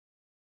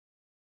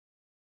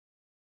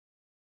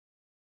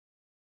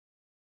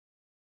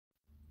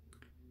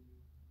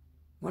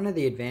One of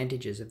the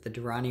advantages of the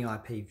Dorani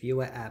IP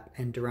Viewer app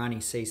and Dorani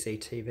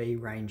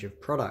CCTV range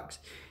of products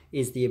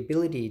is the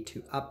ability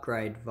to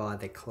upgrade via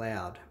the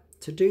cloud.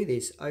 To do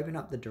this, open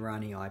up the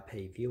Dorani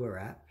IP Viewer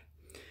app,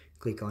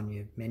 click on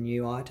your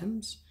menu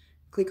items,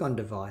 click on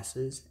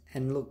devices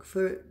and look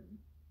for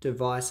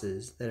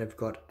devices that have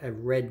got a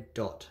red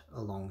dot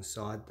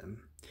alongside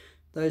them.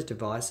 Those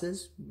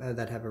devices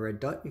that have a red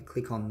dot, you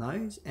click on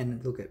those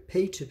and look at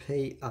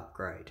P2P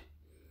upgrade.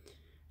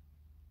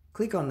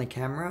 Click on the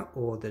camera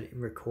or the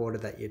recorder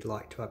that you'd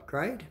like to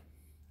upgrade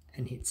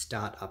and hit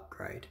Start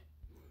Upgrade.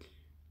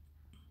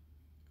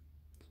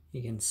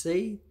 You can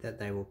see that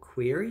they will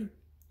query,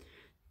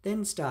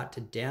 then start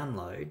to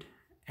download,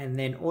 and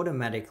then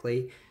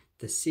automatically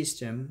the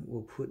system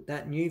will put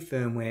that new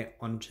firmware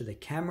onto the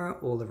camera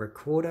or the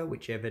recorder,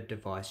 whichever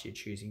device you're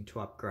choosing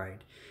to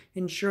upgrade,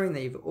 ensuring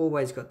that you've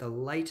always got the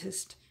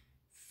latest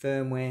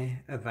firmware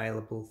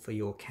available for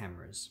your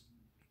cameras.